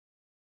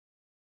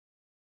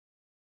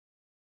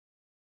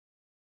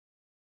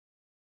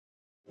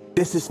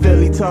This is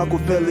Philly Talk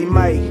with Philly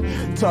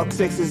Mike. Talk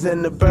Sixers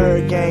in the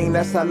Bird Gang,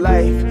 that's our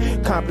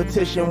life.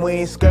 Competition, we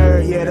ain't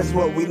scared, yeah, that's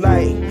what we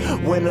like.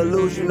 Win or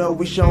lose, you know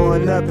we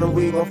showing up and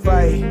we gon'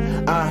 fight.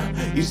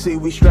 You see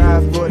we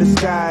strive for the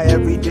sky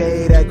every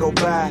day that go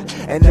by.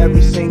 And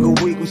every single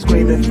week we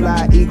screaming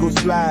fly, Eagles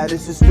fly.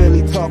 This is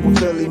Philly Talk with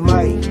Philly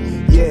Mike,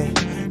 yeah.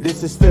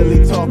 This is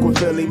Philly Talk with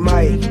Philly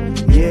Mike,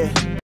 yeah.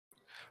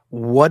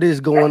 What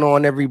is going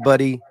on,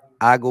 everybody?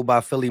 I go by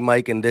Philly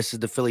Mike, and this is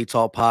the Philly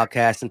Talk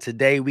Podcast. And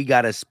today we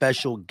got a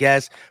special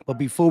guest. But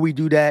before we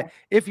do that,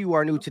 if you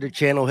are new to the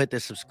channel, hit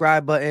the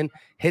subscribe button,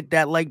 hit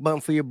that like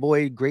button for your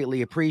boy,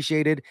 greatly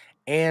appreciated,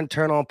 and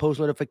turn on post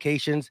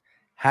notifications.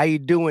 How you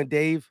doing,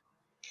 Dave?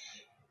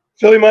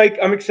 Philly Mike,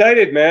 I'm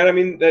excited, man. I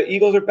mean, the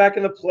Eagles are back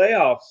in the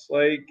playoffs.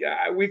 Like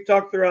we've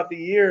talked throughout the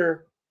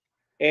year,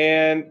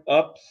 and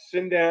ups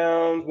and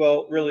downs.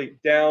 Well, really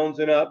downs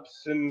and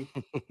ups. And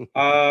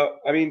I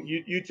mean,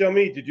 you tell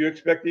me. Did you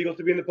expect the Eagles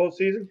to be in the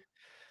postseason?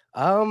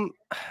 Um,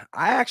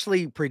 I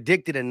actually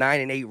predicted a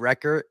 9-8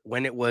 record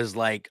when it was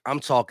like I'm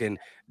talking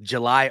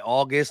July,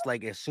 August,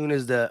 like as soon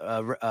as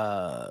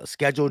the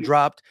schedule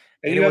dropped,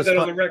 And and you it have was that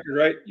on fun. the record,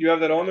 right? You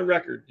have that on the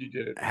record. You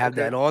did it. Have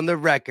Okay. that on the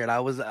record. I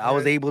was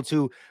able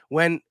to,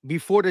 when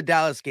before the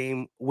Dallas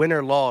game, win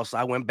or loss,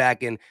 I went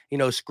back and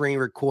screen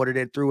recorded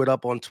it, threw it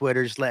up on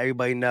Twitter, just let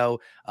everybody know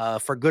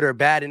for good or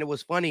bad. And it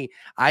was funny.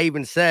 I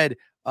even said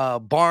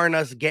barring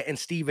us getting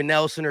Steven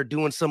Nelson or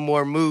doing some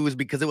more moves,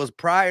 because it was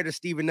prior to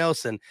Steven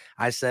Nelson.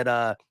 I said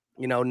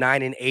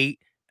 9-8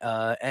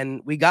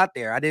 and we got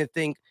there. I didn't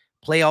think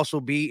playoffs will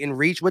be in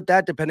reach with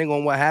that, depending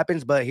on what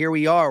happens, but here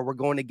we are. We're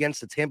going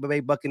against the Tampa Bay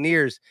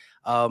Buccaneers.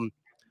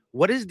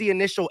 What is the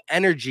initial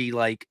energy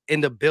like in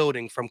the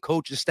building from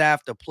coaching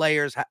staff to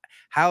players?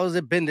 How has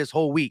it been this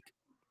whole week?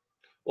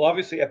 Well,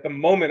 obviously, at the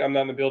moment, I'm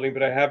not in the building,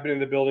 but I have been in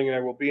the building, and I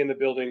will be in the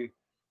building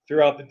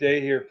throughout the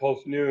day here,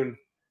 post noon.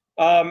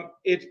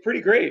 It's pretty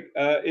great.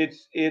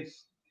 It's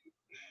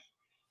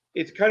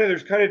kind of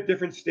there's kind of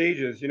different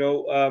stages, you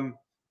know.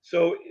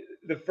 So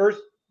the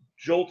first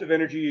jolt of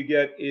energy you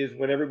get is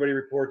when everybody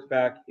reports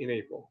back in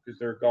April because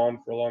they're gone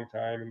for a long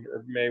time,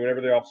 or May,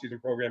 whenever their off-season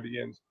program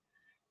begins.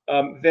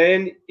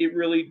 Then it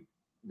really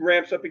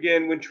ramps up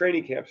again when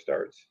training camp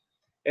starts,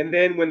 and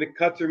then when the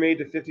cuts are made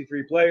to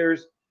 53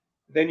 players,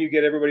 then you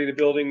get everybody in the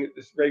building.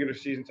 This regular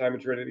season time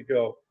is ready to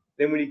go.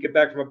 Then when you get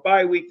back from a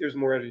bye week, there's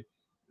more energy.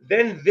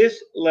 Then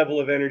this level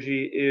of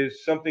energy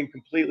is something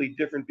completely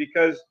different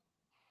because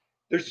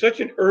there's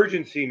such an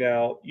urgency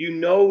now. You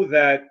know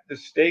that the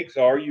stakes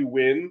are you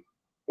win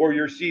or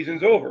your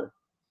season's over.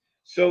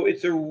 So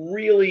it's a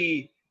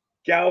really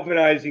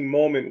galvanizing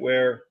moment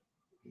where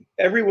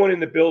everyone in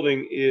the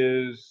building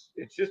is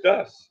it's just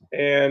us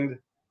and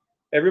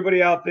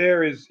everybody out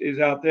there is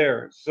out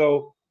there.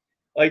 So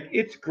like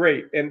it's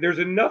great. And there's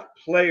enough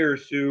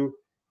players who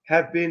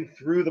have been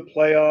through the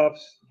playoffs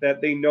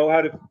that they know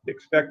how to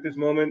expect this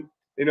moment.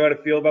 They know how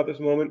to feel about this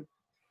moment.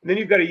 And then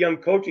you've got a young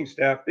coaching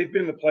staff. They've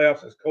been in the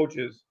playoffs as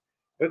coaches,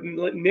 but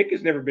Nick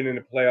has never been in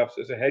the playoffs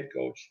as a head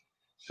coach.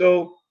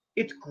 So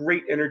it's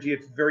great energy.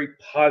 It's very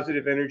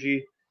positive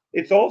energy.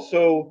 It's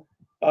also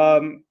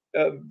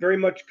very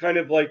much kind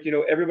of like, you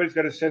know, everybody's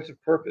got a sense of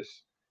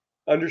purpose,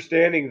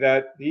 understanding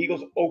that the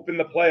Eagles open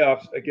the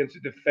playoffs against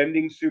the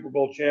defending Super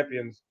Bowl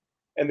champions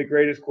and the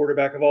greatest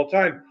quarterback of all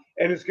time.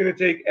 And it's going to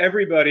take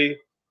everybody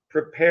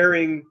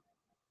preparing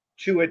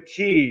to a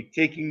T,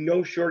 taking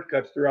no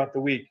shortcuts throughout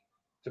the week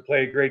to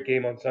play a great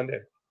game on Sunday.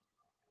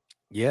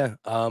 Yeah.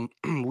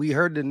 We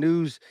heard the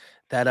news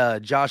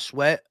that Josh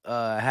Sweat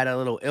had a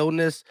little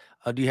illness.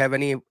 Do you have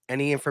any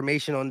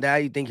information on that?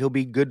 You think he'll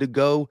be good to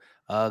go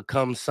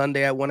come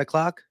Sunday at 1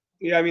 o'clock?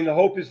 Yeah, I mean, the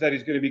hope is that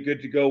he's going to be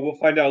good to go. We'll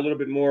find out a little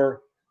bit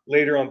more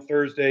later on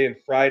Thursday and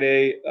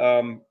Friday.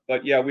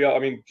 But yeah, I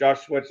mean,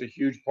 Josh Sweat's a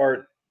huge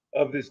part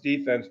of this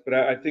defense, but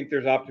I think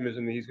there's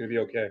optimism that he's going to be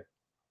okay.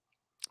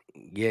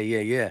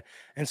 Yeah.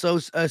 And so,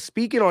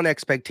 speaking on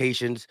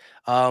expectations,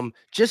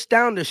 just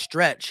down the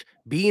stretch,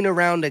 being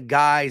around the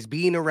guys,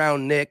 being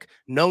around Nick,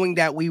 knowing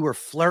that we were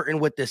flirting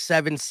with the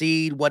 7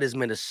 seed, what is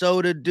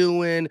Minnesota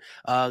doing?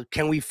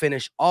 Can we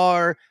finish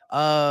our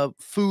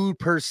food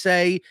per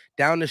se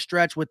down the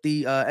stretch with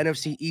the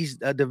NFC East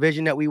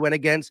division that we went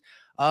against?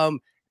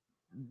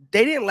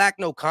 They didn't lack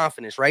no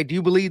confidence, right? Do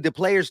you believe the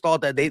players thought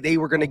that they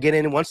were going to get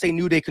in? Once they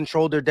knew they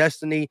controlled their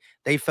destiny,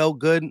 they felt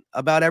good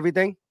about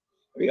everything?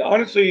 I mean,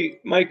 honestly,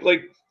 Mike,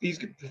 like these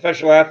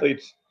professional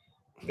athletes,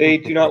 they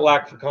do not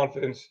lack for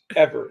confidence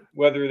ever,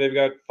 whether they've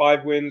got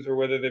 5 wins or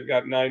whether they've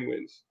got 9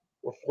 wins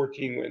or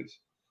 14 wins.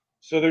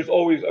 So there's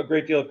always a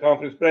great deal of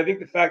confidence. But I think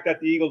the fact that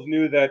the Eagles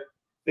knew that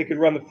they could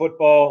run the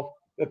football,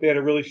 that they had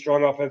a really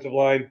strong offensive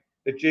line,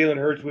 that Jalen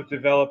Hurts was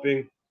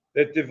developing,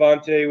 that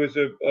Devontae was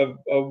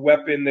a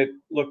weapon that,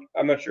 look,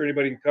 I'm not sure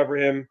anybody can cover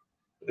him.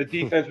 The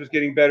defense was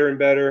getting better and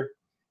better.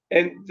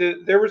 And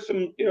there were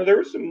some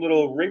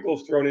little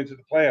wrinkles thrown into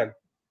the plan.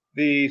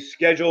 The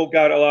schedule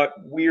got a lot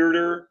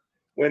weirder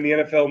when the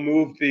NFL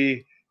moved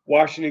the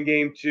Washington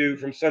game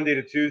from Sunday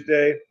to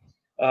Tuesday.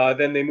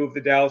 Then they moved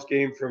the Dallas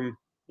game from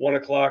 1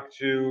 o'clock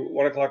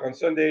on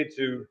Sunday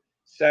to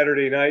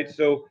Saturday night.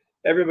 So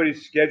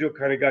everybody's schedule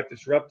kind of got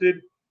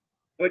disrupted.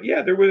 But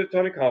yeah, there was a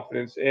ton of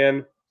confidence.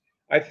 And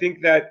I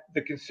think that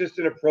the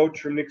consistent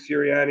approach from Nick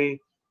Sirianni,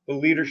 the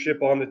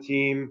leadership on the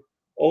team,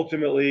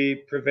 ultimately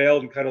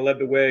prevailed and kind of led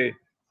the way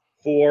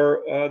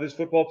for this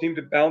football team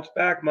to bounce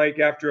back, Mike,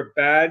 after a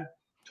bad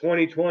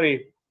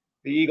 2020.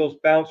 The Eagles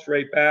bounced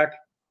right back.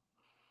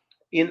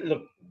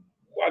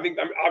 I think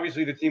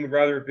obviously the team would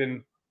rather have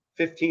been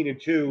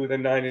 15-2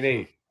 than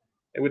 9-8,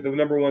 and with the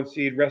number one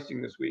seed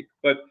resting this week.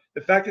 But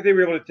the fact that they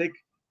were able to take,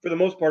 for the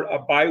most part, a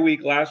bye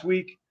week last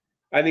week,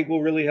 I think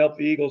will really help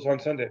the Eagles on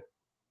Sunday.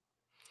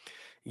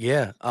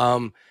 Yeah.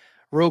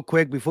 Real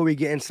quick before we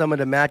get in some of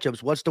the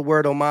matchups, what's the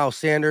word on Miles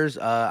Sanders?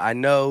 I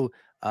know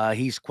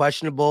he's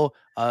questionable.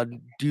 Do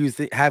you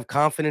have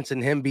confidence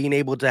in him being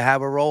able to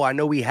have a role? I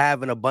know we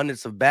have an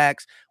abundance of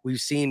backs. We've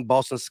seen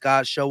Boston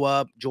Scott show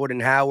up, Jordan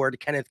Howard,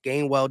 Kenneth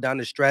Gainwell down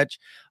the stretch.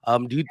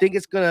 Do you think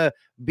it's gonna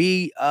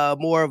be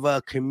more of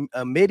a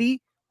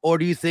committee? Or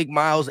do you think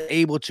Miles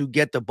able to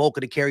get the bulk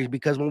of the carries?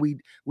 Because when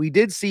we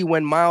did see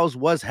when Miles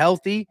was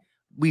healthy,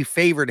 we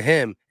favored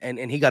him and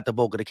he got the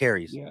bulk of the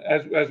carries. Yeah,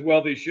 as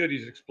well they should.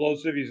 He's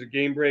explosive. He's a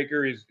game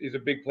breaker. He's a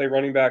big play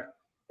running back,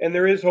 and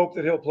there is hope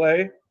that he'll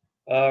play.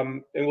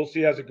 And we'll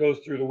see as it goes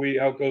through the week.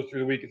 How it goes through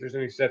the week if there's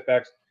any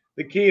setbacks.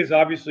 The key is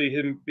obviously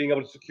him being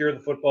able to secure the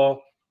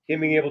football,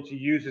 him being able to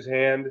use his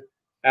hand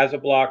as a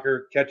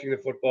blocker, catching the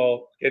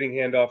football, getting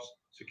handoffs,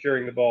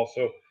 securing the ball.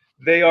 So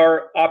they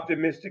are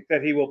optimistic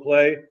that he will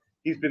play.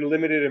 He's been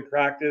limited in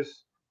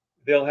practice.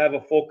 They'll have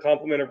a full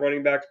complement of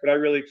running backs, but I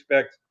really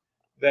expect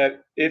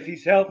that if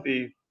he's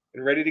healthy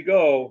and ready to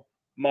go,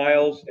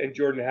 Miles and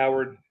Jordan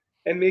Howard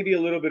and maybe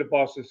a little bit of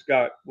Boston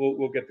Scott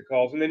will get the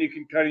calls. And then you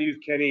can kind of use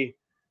Kenny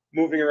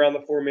moving around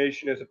the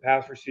formation as a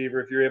pass receiver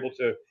if you're able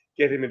to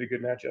get him into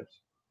good matchups.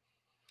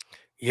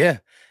 Yeah.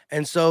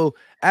 And so,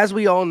 as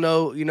we all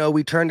know,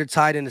 we turned the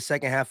tide in the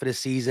second half of the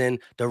season.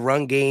 The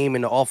run game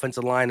and the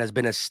offensive line has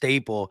been a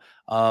staple.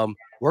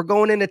 We're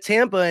going into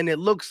Tampa, and it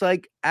looks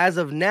like as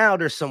of now,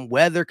 there's some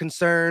weather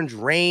concerns,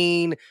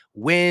 rain,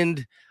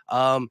 wind.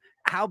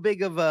 How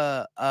big of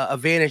a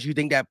advantage you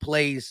think that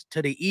plays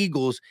to the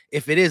Eagles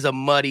if it is a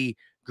muddy,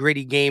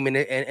 gritty game,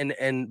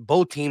 and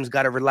both teams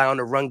got to rely on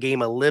the run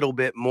game a little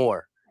bit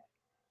more?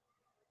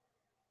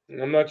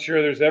 I'm not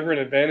sure there's ever an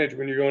advantage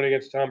when you're going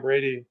against Tom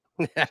Brady.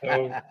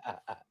 So,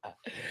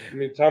 I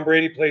mean, Tom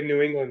Brady played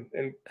New England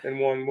and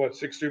won, what,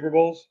 6 Super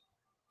Bowls?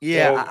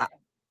 Yeah, So,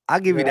 I'll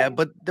give you that,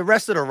 but the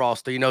rest of the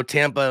roster,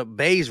 Tampa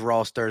Bay's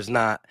roster is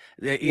not,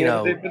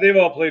 yeah, but they've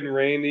all played in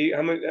rain.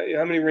 How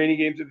many rainy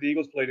games have the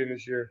Eagles played in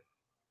this year?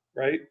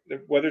 Right,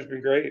 the weather's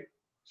been great.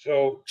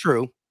 So,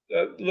 true.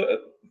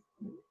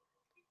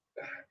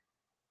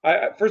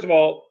 First of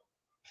all,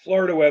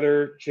 Florida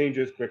weather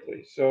changes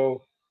quickly.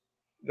 So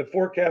the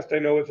forecast, I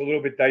know it's a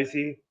little bit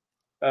dicey,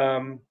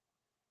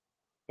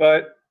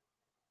 but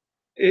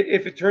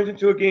if it turns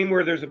into a game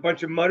where there's a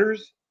bunch of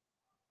mutters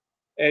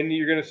and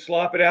you're going to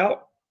slop it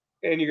out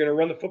and you're going to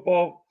run the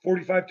football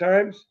 45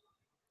 times,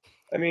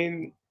 I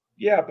mean,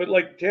 yeah, but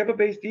like Tampa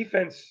Bay's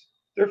defense,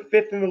 they're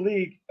 5th in the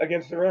league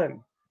against the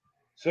run.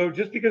 So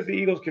just because the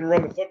Eagles can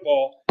run the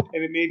football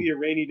and it may be a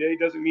rainy day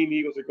doesn't mean the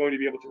Eagles are going to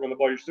be able to run the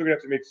ball. You're still going to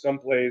have to make some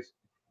plays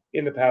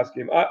in the pass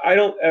game. I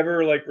don't ever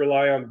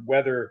rely on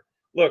weather.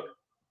 Look,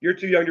 you're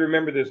too young to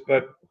remember this,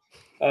 but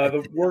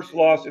the worst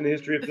loss in the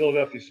history of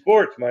Philadelphia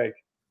sports, Mike,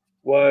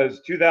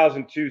 was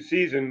 2002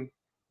 season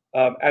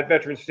at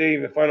Veterans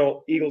Stadium, the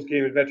final Eagles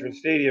game at Veterans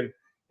Stadium.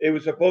 It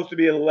was supposed to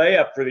be a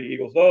layup for the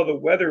Eagles. Oh, the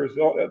weather was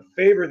in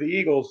favor of the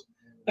Eagles.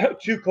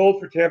 Too cold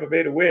for Tampa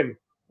Bay to win.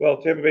 Well,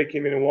 Tampa Bay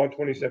came in and won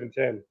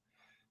 27-10.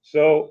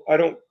 So I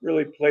don't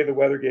really play the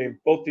weather game.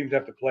 Both teams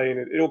have to play in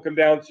it. It'll come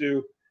down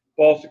to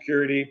ball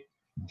security.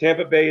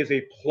 Tampa Bay is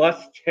a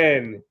plus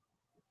 10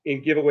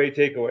 in giveaway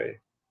takeaway.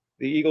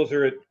 The Eagles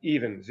are at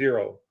even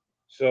 0.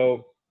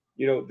 So,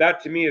 that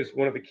to me is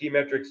one of the key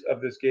metrics of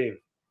this game.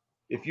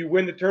 If you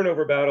win the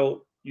turnover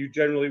battle, you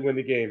generally win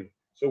the game.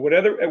 So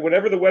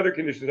whatever the weather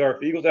conditions are, if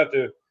the Eagles have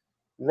to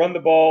run the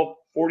ball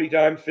 40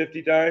 times,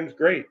 50 times,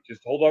 great.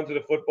 Just hold on to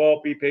the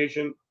football, be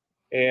patient,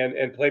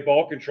 and play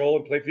ball control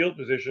and play field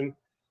position.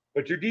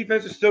 But your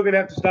defense is still going to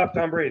have to stop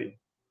Tom Brady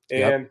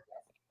and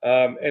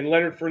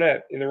Leonard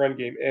Fournette in the run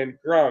game and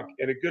Gronk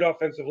and a good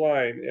offensive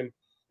line. And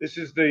this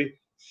is the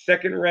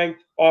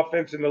second-ranked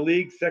offense in the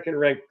league,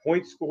 second-ranked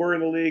point scorer in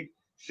the league,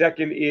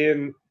 second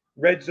in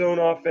red zone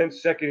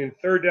offense, second in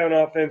third down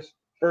offense,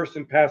 first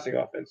in passing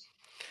offense.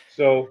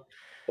 So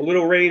a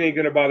little rain ain't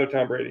going to bother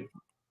Tom Brady.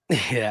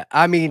 Yeah,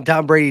 I mean,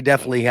 Tom Brady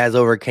definitely has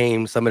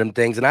overcame some of them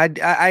things, and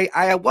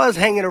I was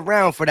hanging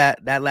around for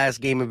that last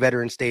game in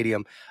Veterans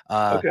Stadium.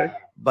 Okay,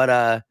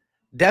 but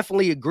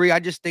definitely agree. I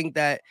just think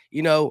that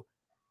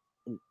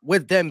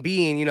with them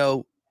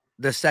being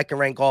the second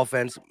ranked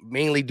offense,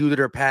 mainly due to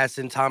their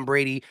passing, Tom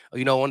Brady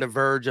on the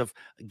verge of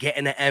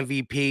getting an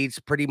MVP. It's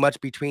pretty much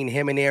between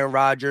him and Aaron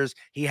Rodgers.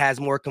 He has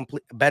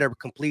better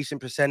completion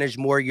percentage,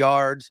 more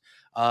yards,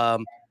 but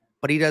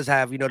he does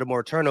have the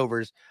more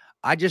turnovers.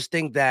 I just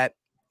think that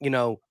you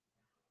know,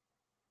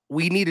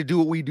 we need to do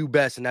what we do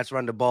best, and that's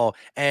run the ball.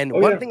 And Oh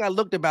one yeah, thing I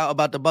looked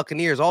about the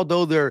Buccaneers,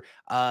 although they're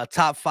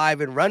top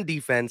 5 in run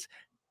defense,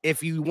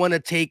 if you want to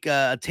take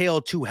a tale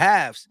of two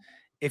halves,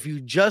 if you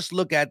just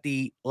look at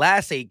the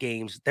last 8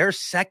 games, they're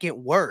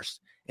second worst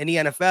in the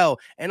NFL.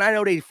 And I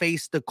know they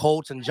faced the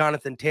Colts, and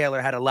Jonathan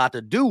Taylor had a lot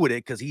to do with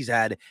it because he's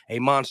had a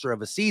monster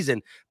of a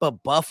season.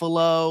 But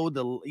Buffalo,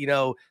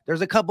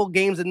 there's a couple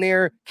games in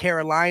there,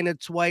 Carolina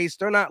twice.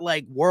 They're not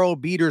like world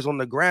beaters on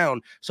the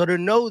ground. So to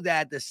know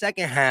that the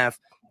second half,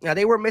 now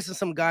they were missing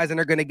some guys and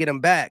they're going to get them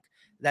back,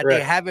 that they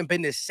correct. haven't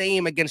been the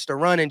same against the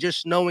run, and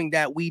just knowing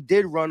that we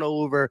did run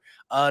over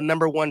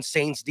number 1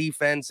 Saints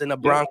defense and a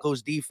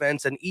Broncos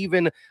defense, and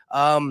even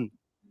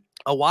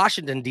a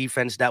Washington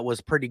defense that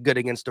was pretty good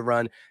against the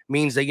run,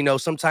 means that,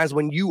 sometimes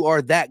when you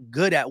are that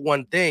good at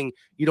one thing,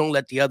 you don't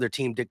let the other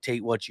team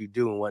dictate what you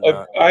do and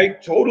whatnot. I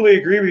totally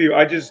agree with you.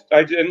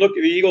 And look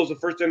at the Eagles. The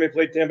first time they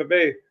played Tampa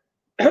Bay,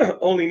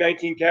 only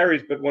 19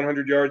 carries, but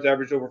 100 yards,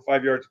 averaged over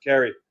 5 yards a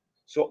carry.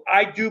 So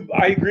I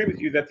agree with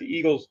you that the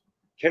Eagles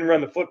can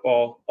run the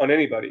football on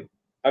anybody.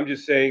 I'm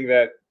just saying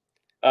that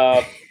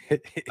I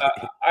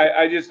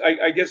guess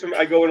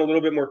I go in a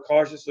little bit more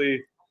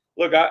cautiously.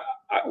 Look,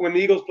 when the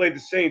Eagles played the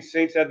Saints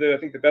had I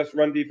think the best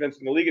run defense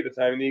in the league at the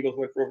time, and the Eagles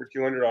went for over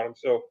 200 on them.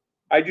 So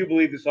I do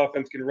believe this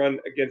offense can run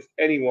against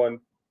anyone.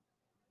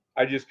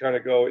 I just kind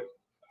of go.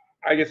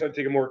 I guess I'd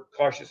take a more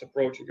cautious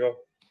approach and go,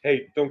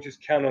 hey, don't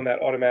just count on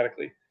that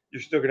automatically.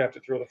 You're still gonna have to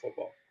throw the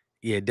football.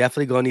 Yeah,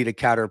 definitely gonna need a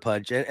counter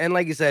punch, and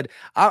like you said,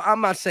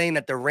 I'm not saying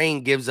that the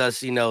rain gives us,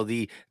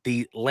 the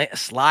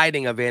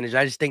sliding advantage.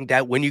 I just think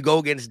that when you go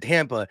against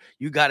Tampa,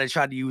 you got to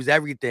try to use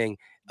everything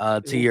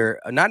to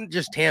your not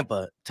just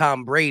Tampa,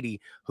 Tom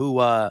Brady, who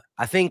I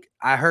think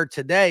I heard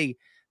today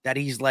that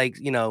he's like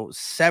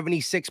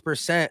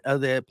 76%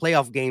 of the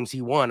playoff games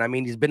he won. I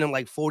mean, he's been in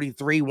like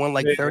 43, won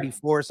like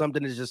 34 or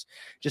something. Is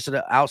just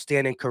an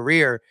outstanding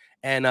career,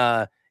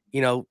 and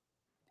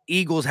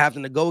Eagles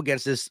having to go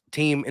against this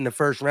team in the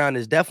first round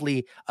is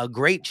definitely a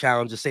great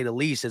challenge, to say the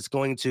least. It's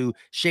going to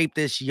shape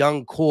this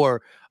young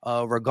core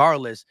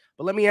regardless.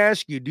 But let me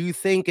ask you, do you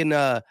think in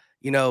the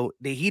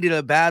heat of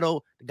the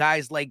battle,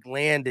 guys like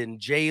Landon,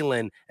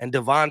 Jalen, and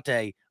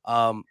Devontae,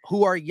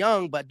 who are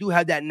young but do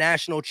have that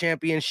national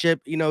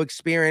championship,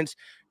 experience,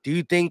 do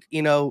you think,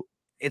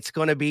 it's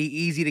going to be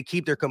easy to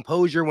keep their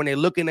composure when they're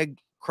looking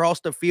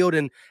across the field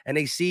and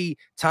they see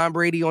Tom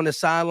Brady on the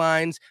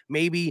sidelines?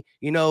 Maybe,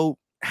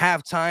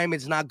 halftime,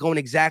 it's not going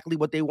exactly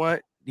what they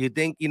want. Do you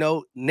think,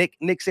 Nick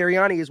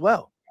Sirianni as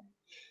well?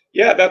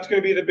 Yeah, that's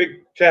going to be the big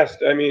test.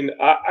 I mean,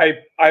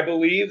 I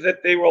believe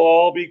that they will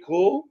all be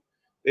cool.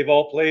 They've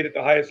all played at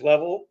the highest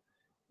level.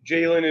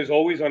 Jalen is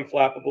always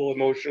unflappable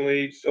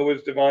emotionally. So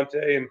is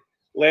Devontae, and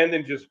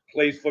Landon just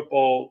plays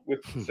football with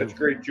such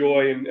great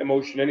joy and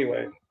emotion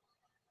anyway.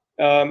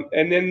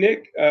 And then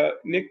Nick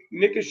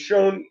has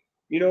shown,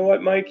 you know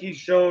what, Mike? He's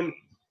shown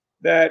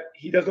that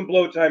he doesn't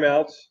blow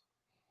timeouts.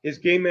 His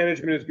game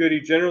management is good. He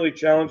generally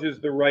challenges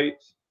the right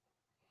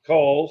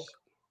calls.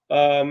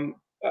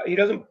 He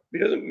doesn't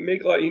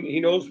make a lot. He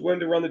knows when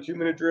to run the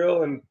 2-minute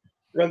drill and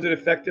runs it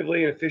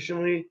effectively and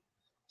efficiently.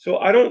 So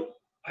I don't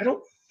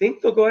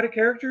think they'll go out of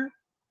character,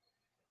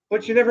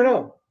 but you never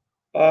know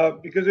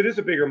because it is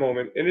a bigger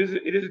moment and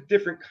it is a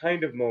different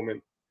kind of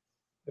moment,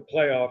 the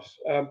playoffs.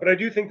 But I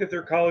do think that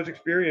their college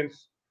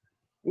experience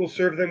will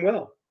serve them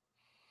well.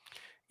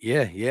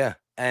 Yeah.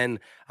 And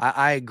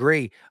I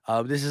agree.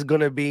 This is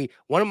going to be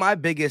one of my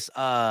biggest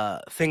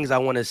things I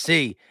want to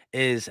see,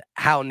 is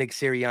how Nick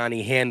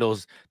Sirianni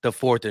handles the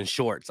 4th and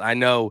shorts. I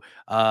know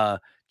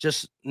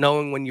just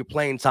knowing when you're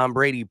playing Tom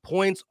Brady,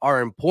 points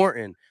are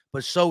important,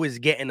 but so is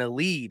getting a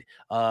lead.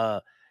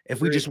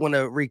 If we just want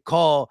to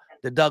recall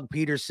the Doug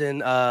Peterson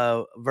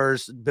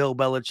versus Bill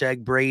Belichick,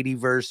 Brady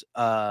versus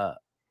the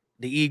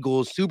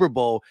Eagles Super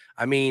Bowl,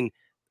 I mean,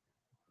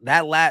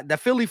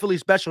 that Philly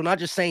special, not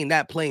just saying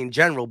that play in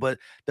general, but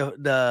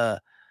the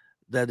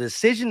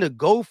decision to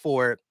go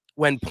for it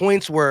when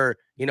points were,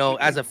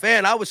 as a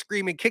fan, I was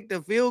screaming, kick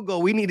the field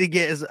goal. We need to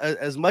get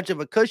as much of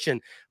a cushion.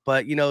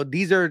 But,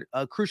 these are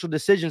crucial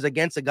decisions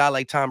against a guy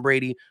like Tom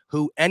Brady,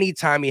 who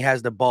anytime he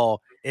has the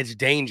ball, it's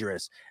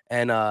dangerous.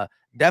 And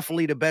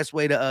definitely the best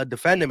way to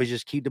defend him is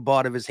just keep the ball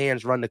out of his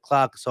hands, run the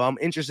clock. So I'm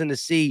interested to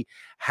see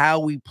how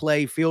we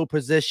play field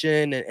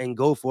position and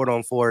go for it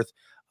on 4th.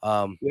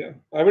 Yeah,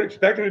 I would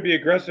expect them to be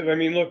aggressive. I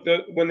mean, look,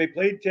 when they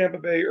played Tampa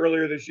Bay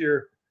earlier this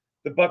year,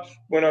 the Bucs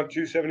went on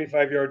 2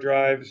 75-yard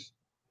drives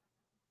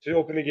to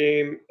open the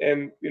game,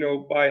 and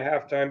by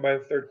halftime, by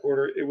the third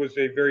quarter, it was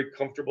a very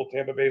comfortable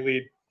Tampa Bay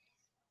lead.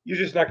 You're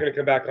just not going to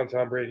come back on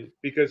Tom Brady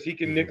because he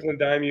can nickel and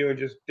dime you and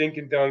just dink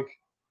and dunk,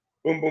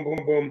 boom, boom,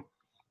 boom, boom.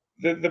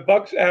 The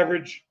Bucs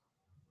average,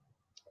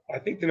 I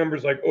think the number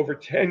is like over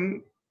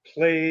 10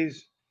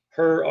 plays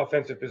per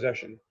offensive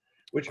possession,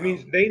 which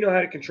means they know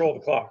how to control the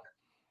clock.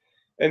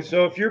 And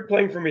so if you're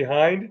playing from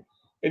behind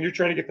and you're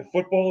trying to get the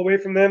football away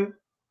from them,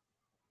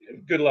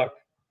 good luck.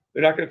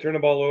 They're not going to turn the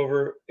ball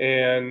over,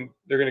 and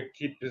they're going to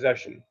keep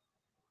possession.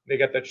 They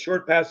got that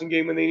short passing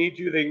game when they need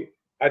to.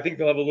 I think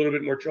they'll have a little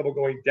bit more trouble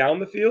going down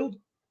the field,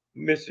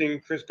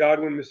 missing Chris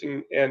Godwin,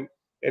 missing and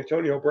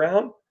Antonio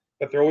Brown,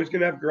 but they're always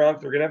going to have Gronk.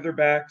 They're going to have their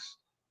backs.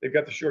 They've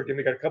got the short game.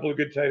 They got a couple of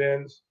good tight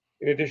ends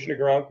in addition to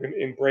Gronk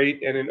in Brait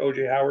and in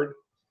OJ Howard.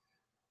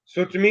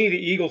 So to me, the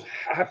Eagles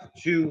have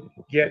to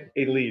get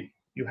a lead.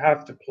 You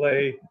have to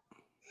play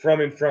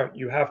from in front.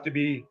 You have to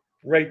be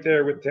right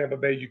there with Tampa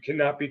Bay. You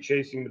cannot be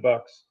chasing the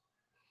Bucks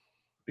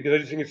because I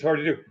just think it's hard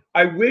to do.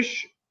 I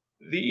wish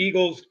the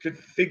Eagles could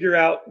figure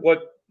out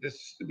what the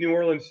New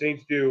Orleans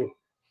Saints do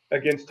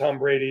against Tom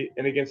Brady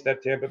and against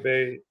that Tampa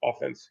Bay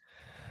offense.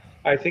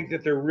 I think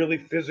that they're really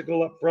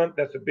physical up front.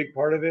 That's a big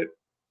part of it.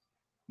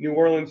 New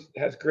Orleans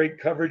has great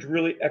coverage,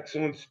 really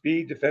excellent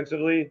speed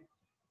defensively.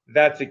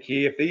 That's a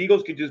key. If the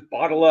Eagles could just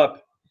bottle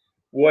up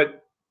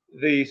what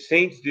the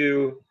Saints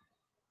do,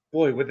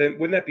 boy,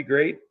 wouldn't that be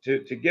great to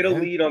get a Yeah.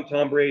 lead on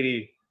Tom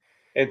Brady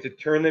and to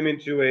turn them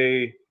into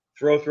a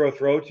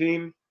throw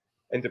team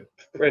and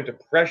to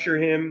pressure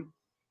him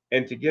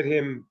and to get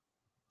him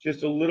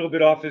just a little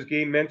bit off his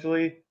game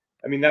mentally.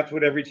 I mean, that's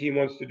what every team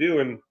wants to do,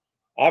 and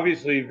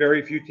obviously,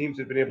 very few teams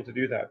have been able to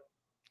do that.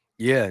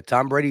 Yeah,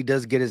 Tom Brady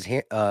does get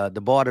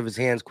the ball out of his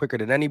hands quicker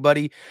than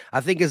anybody.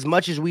 I think as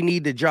much as we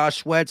need the Josh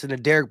Sweats and the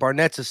Derek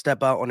Barnett to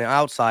step out on the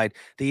outside,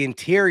 the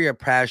interior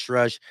pass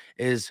rush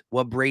is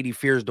what Brady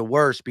fears the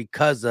worst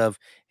because of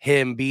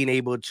him being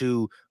able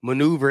to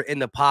maneuver in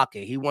the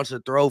pocket. He wants to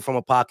throw from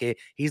a pocket.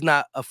 He's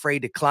not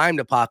afraid to climb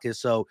the pocket.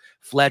 So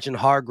Fletch and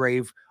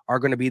Hargrave are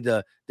going to be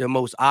the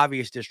most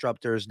obvious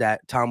disruptors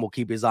that Tom will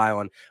keep his eye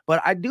on. But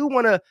I do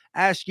want to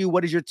ask you,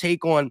 what is your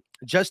take on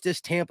just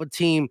this Tampa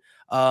team?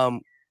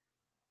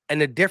 And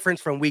the difference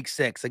from week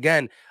 6,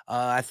 again,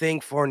 I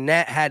think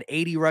Fournette had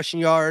 80 rushing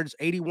yards,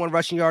 81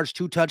 rushing yards,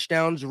 2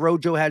 touchdowns.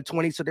 Rojo had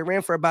 20, so they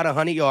ran for about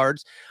 100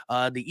 yards.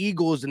 The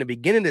Eagles in the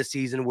beginning of the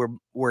season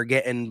were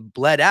getting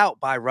bled out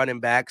by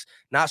running backs,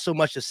 not so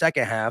much the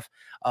second half.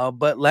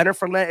 But Leonard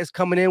Fournette is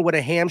coming in with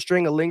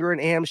a lingering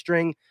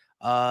hamstring.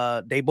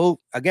 They both,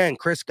 again,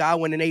 Chris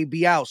Godwin and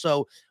AB out.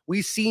 So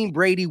we've seen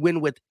Brady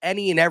win with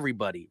any and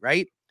everybody,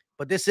 right?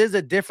 But this is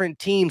a different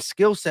team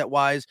skill set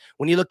wise.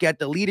 When you look at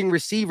the leading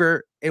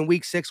receiver in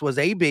week 6 was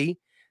AB.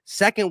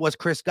 Second was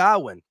Chris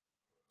Godwin.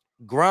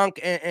 Gronk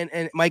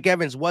and Mike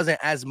Evans wasn't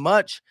as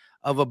much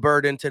of a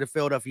burden to the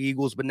Philadelphia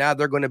Eagles, but now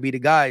they're going to be the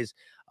guys.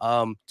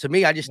 To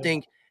me, I just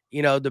think,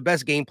 the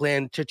best game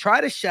plan to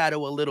try to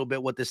shadow a little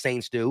bit what the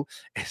Saints do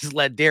is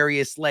let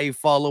Darius Slay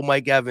follow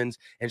Mike Evans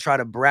and try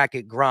to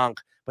bracket Gronk.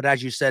 But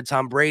as you said,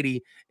 Tom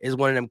Brady is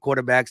one of them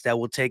quarterbacks that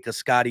will take a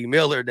Scotty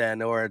Miller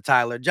then or a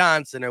Tyler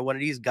Johnson or one of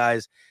these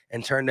guys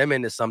and turn them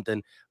into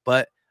something.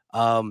 But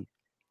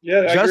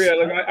yeah, I agree.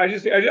 I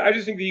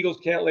just think the Eagles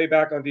can't lay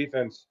back on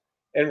defense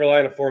and rely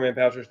on a 4-man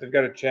pass rush. They've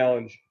got a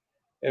challenge,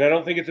 and I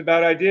don't think it's a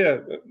bad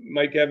idea.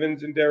 Mike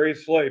Evans and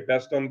Darius Slay,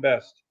 best on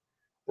best.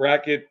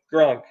 Bracket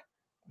Gronk.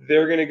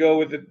 They're going to go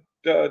with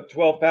a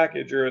 12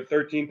 package or a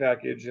 13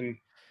 package, and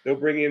they'll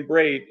bring in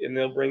Brait and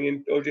they'll bring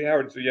in OJ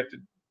Howard. So you have to,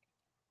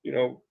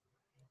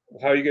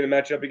 how are you going to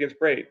match up against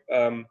Brait? How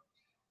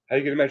are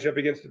you going to match up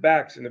against the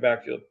backs in the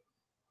backfield?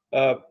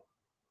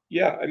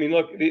 Yeah, I mean,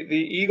 look, the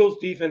Eagles'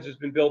 defense has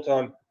been built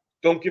on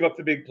don't give up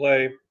the big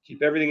play,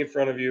 keep everything in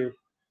front of you,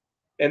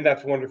 and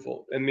that's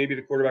wonderful. And maybe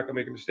the quarterback will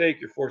make a mistake,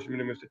 you're forcing him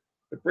to mistake.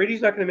 But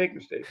Brady's not going to make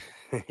mistakes.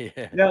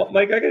 Yeah. Now,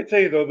 Mike, I got to tell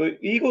you, though, the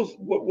Eagles,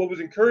 what was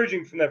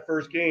encouraging from that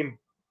first game,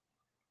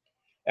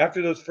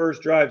 after those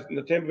first drives, and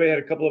the Tampa Bay had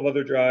a couple of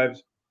other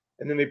drives,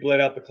 and then they bled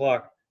out the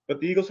clock.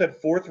 But the Eagles had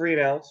 4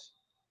 3-and-outs.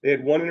 They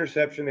had 1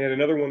 interception. They had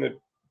another one that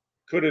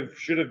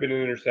should have been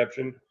an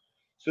interception.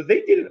 So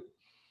they did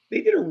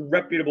a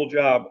reputable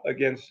job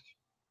against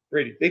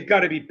Brady. They've got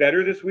to be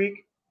better this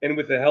week, and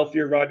with a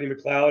healthier Rodney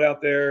McLeod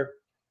out there,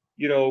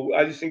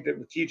 I just think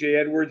that TJ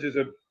Edwards is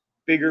a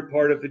bigger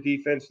part of the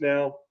defense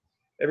now.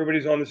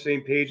 Everybody's on the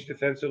same page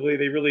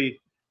defensively.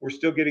 We're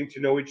still getting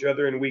to know each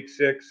other in week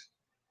 6.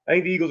 I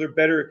think the Eagles are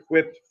better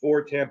equipped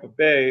for Tampa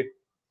Bay.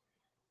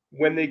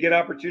 When they get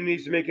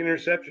opportunities to make an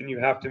interception, you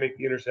have to make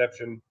the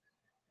interception.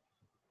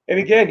 And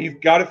again,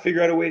 you've got to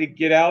figure out a way to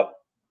get out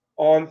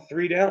on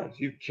 3 downs.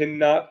 You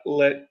cannot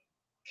let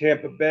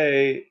Tampa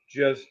Bay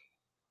just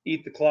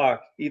eat the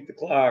clock,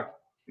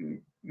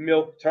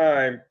 milk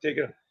time, take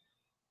it.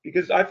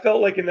 Because I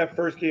felt like in that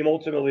first game,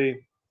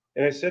 ultimately,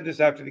 and I said this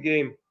after the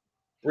game,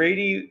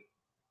 Brady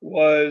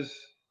was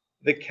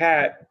the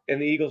cat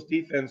and the Eagles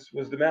defense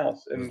was the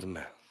mouse. And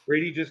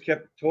Brady just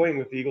kept toying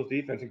with the Eagles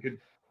defense and could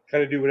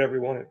kind of do whatever he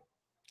wanted.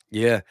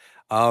 Yeah.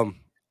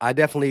 I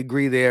definitely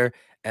agree there.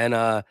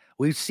 And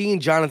we've seen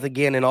Jonathan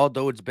Gannon,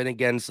 although it's been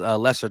against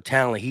lesser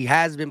talent, he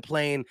has been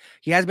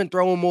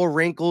throwing more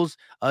wrinkles,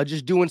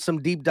 just doing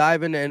some deep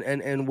diving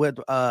and with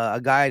a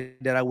guy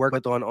that I work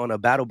with on a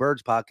Battle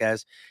Birds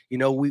podcast.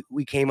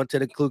 We came up to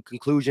the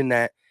conclusion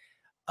that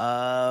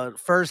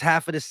first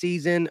half of the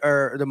season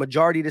or the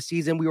majority of the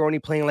season, we were only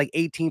playing like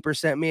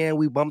 18% man.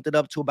 We bumped it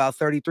up to about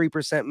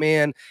 33%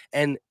 man.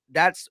 And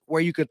that's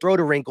where you could throw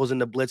the wrinkles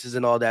and the blitzes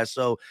and all that.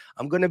 So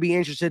I'm going to be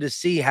interested to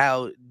see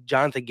how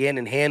Jonathan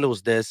Gannon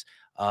handles this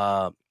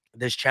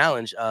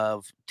challenge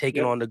of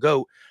taking on the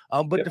GOAT.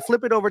 But to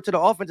flip it over to the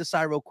offensive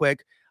side real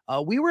quick,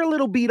 we were a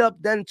little beat up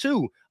then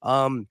too.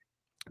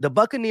 The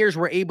Buccaneers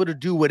were able to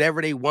do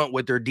whatever they want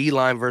with their D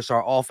line versus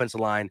our offensive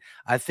line.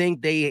 I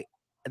think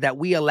that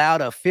we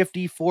allowed a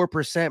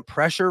 54%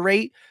 pressure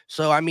rate.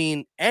 So, I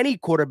mean, any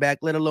quarterback,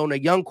 let alone a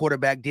young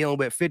quarterback dealing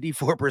with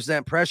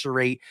 54% pressure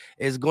rate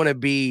is going to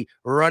be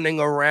running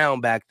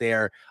around back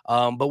there.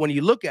 But when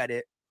you look at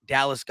it,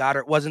 Dallas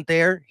Goedert wasn't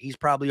there. He's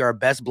probably our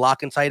best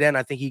blocking tight end.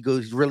 I think he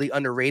goes really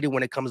underrated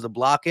when it comes to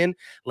blocking.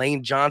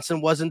 Lane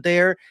Johnson wasn't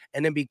there.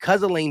 And then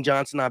because of Lane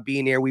Johnson not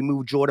being there, we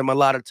moved Jordan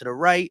Mailata to the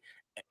right,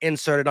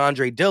 inserted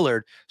Andre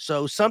Dillard.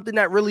 So something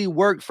that really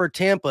worked for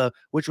Tampa,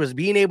 which was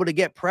being able to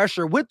get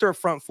pressure with their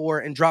front four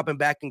and dropping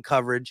back in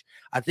coverage.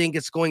 I think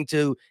it's going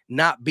to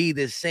not be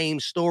the same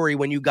story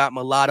when you got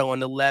Mulatto on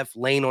the left,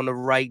 Lane on the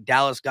right,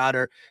 Dallas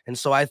Goedert. And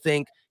so I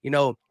think,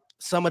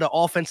 some of the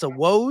offensive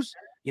woes,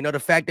 the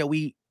fact that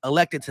we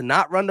elected to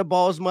not run the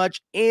ball as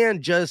much,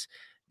 and just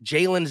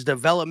Jalen's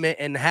development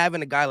and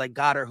having a guy like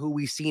Goddard, who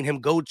we've seen him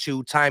go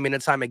to time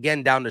and time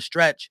again down the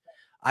stretch,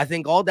 I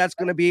think all that's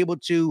going to be able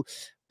to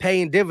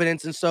pay in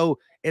dividends. And so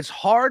it's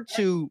hard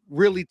to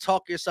really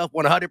talk yourself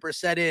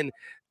 100% in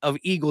of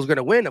Eagles going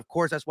to win. Of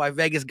course, that's why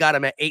Vegas got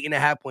them at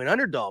 8.5-point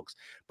underdogs.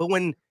 But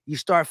when you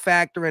start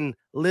factoring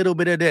a little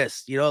bit of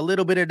this, a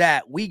little bit of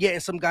that, we getting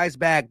some guys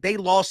back, they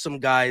lost some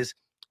guys,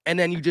 and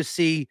then you just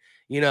see,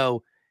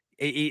 no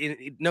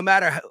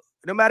matter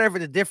if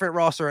it's a different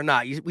roster or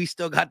not, we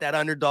still got that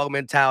underdog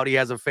mentality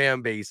as a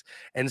fan base.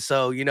 And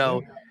so,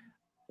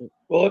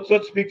 Well,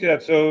 let's speak to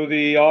that. So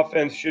the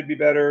offense should be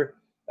better.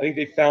 I think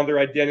they found their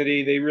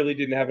identity. They really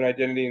didn't have an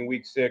identity in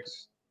week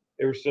 6.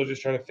 They were still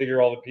just trying to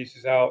figure all the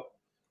pieces out.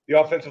 The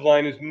offensive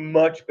line is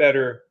much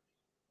better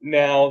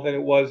now than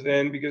it was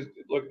then because,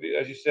 look,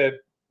 as you said,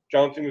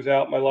 Johnson was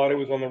out. Mailata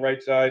was on the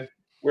right side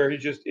where he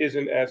just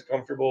isn't as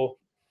comfortable.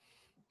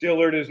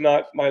 Dillard is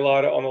not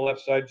Mailata on the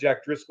left side.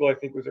 Jack Driscoll, I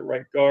think, was at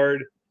right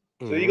guard.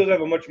 So the Eagles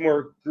have a much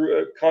more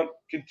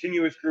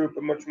continuous group,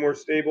 a much more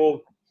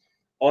stable,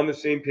 on the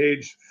same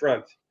page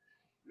front.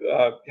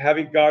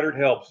 Having Goddard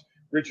helps.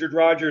 Richard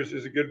Rodgers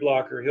is a good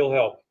blocker. He'll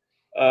help.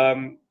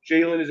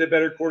 Jalen is a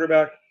better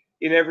quarterback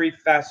in every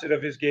facet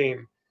of his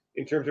game,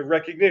 in terms of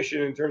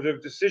recognition, in terms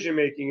of decision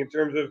making, in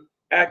terms of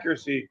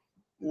accuracy,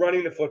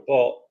 running the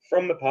football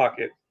from the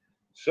pocket.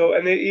 So,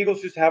 and the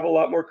Eagles just have a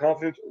lot more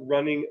confidence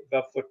running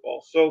the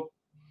football. So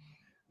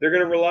they're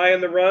going to rely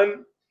on the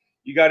run.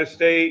 You got to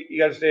stay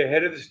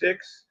ahead of the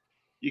sticks.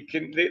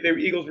 The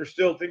Eagles were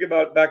still, think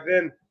about back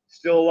then,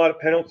 still a lot of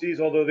penalties,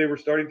 although they were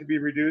starting to be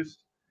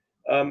reduced.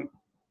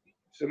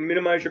 So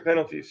minimize your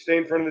penalties. Stay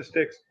in front of the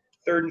sticks.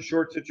 Third and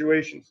short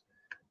situations.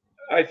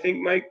 I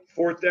think, Mike,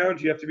 fourth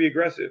downs, you have to be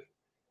aggressive.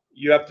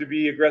 You have to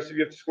be aggressive.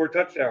 You have to score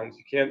touchdowns.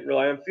 You can't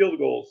rely on field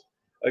goals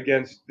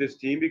against this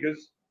team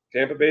because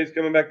Tampa Bay is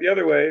coming back the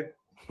other way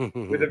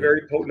with a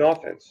very potent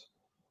offense.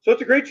 So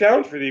it's a great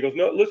challenge for the Eagles.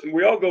 No, listen,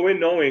 we all go in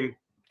knowing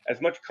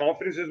as much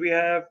confidence as we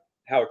have,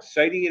 how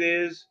exciting it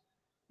is.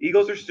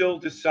 Eagles are still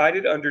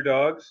decided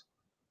underdogs,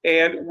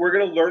 and we're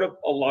going to learn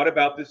a lot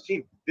about this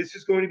team. This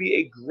is going to be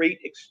a great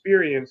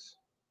experience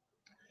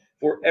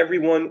for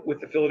everyone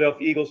with the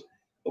Philadelphia Eagles,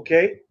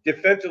 okay?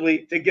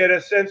 Defensively, to get a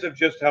sense of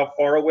just how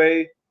far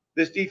away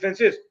this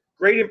defense is.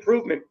 Great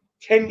improvement,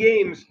 10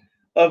 games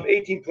of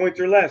 18 points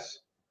or less.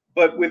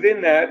 But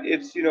within that,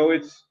 it's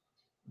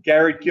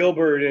Garrett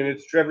Gilbert and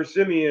it's Trevor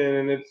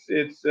Siemian and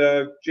it's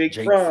Jake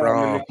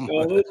Fromm and it's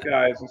all those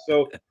guys. And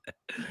so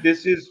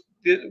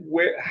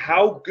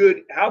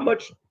how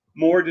much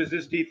more does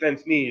this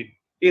defense need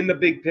in the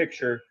big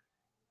picture?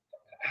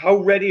 How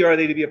ready are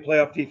they to be a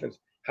playoff defense?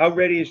 How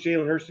ready is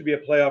Jalen Hurts to be a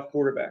playoff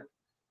quarterback?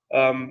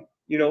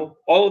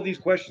 All of these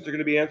questions are going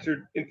to be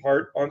answered in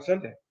part on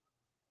Sunday.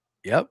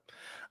 Yep,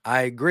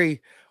 I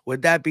agree.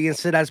 With that being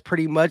said, that's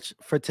pretty much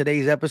for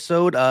today's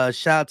episode.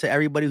 Shout out to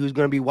everybody who's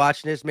going to be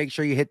watching this. Make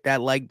sure you hit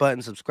that like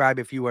button, subscribe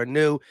if you are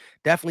new.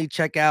 Definitely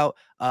check out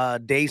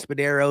Dave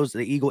Spadero's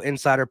The Eagle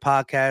Insider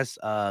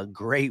Podcast.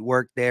 Great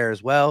work there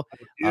as well.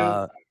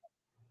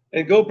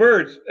 And go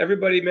Birds.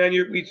 Everybody, man,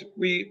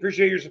 we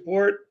appreciate your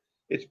support.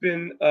 It's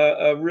been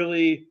a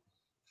really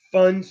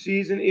fun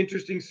season,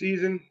 interesting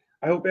season.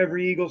 I hope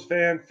every Eagles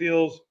fan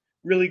feels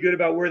really good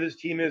about where this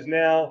team is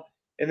now.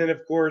 And then,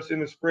 of course, in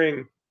the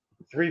spring,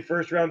 3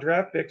 first-round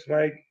draft picks,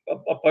 Mike,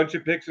 a bunch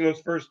of picks in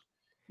those first,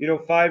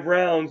 5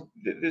 rounds.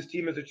 This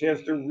team has a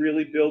chance to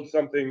really build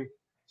something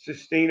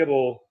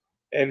sustainable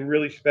and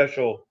really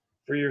special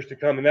for years to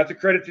come. And that's a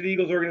credit to the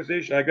Eagles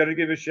organization. I got to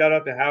give a shout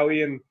out to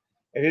Howie and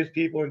his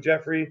people and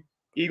Jeffrey.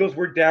 Eagles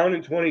were down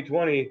in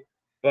 2020,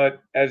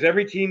 but as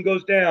every team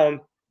goes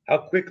down, how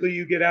quickly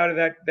you get out of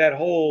that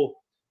hole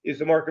is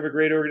the mark of a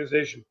great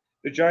organization.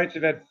 The Giants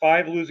have had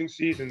 5 losing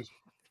seasons,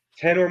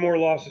 10 or more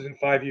losses in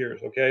 5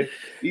 years, okay?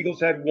 Eagles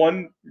had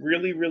 1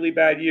 really, really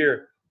bad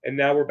year, and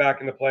now we're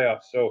back in the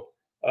playoffs. So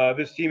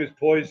this team is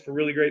poised for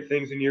really great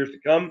things in years to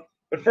come.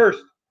 But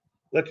first,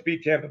 let's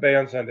beat Tampa Bay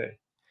on Sunday.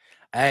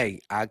 Hey,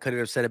 I couldn't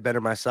have said it better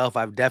myself.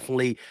 I've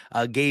definitely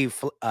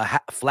gave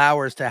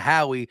flowers to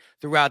Howie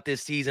throughout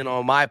this season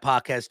on my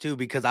podcast too,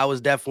 because I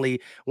was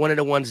definitely one of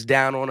the ones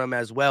down on him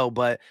as well.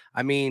 But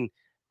I mean,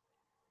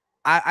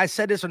 I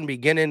said this from the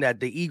beginning that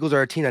the Eagles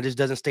are a team that just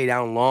doesn't stay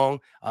down long.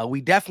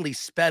 We definitely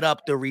sped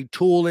up the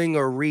retooling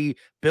or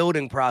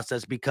rebuilding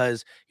process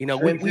because we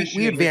Transitioning,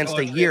 we advanced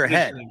call a it year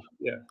ahead. transitioning.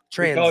 Yeah,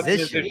 we call it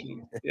Transition.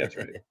 transitioning. Yeah, that's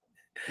right.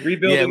 Yeah,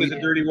 Rebuilding is a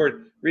dirty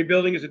word.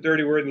 Rebuilding is a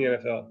dirty word in the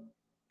NFL.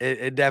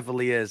 It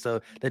definitely is.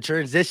 So the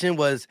transition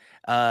was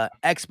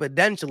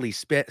exponentially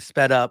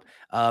sped up,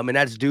 and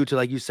that's due to,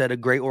 like you said, a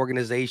great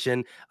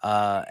organization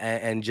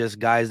and just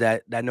guys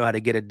that know how to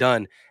get it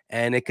done.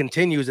 And it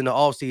continues in the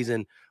off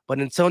season. But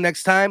until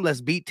next time,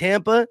 let's beat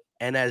Tampa.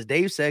 And as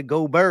Dave said,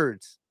 go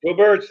Birds. Go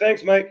Birds.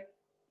 Thanks, Mike.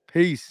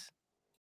 Peace.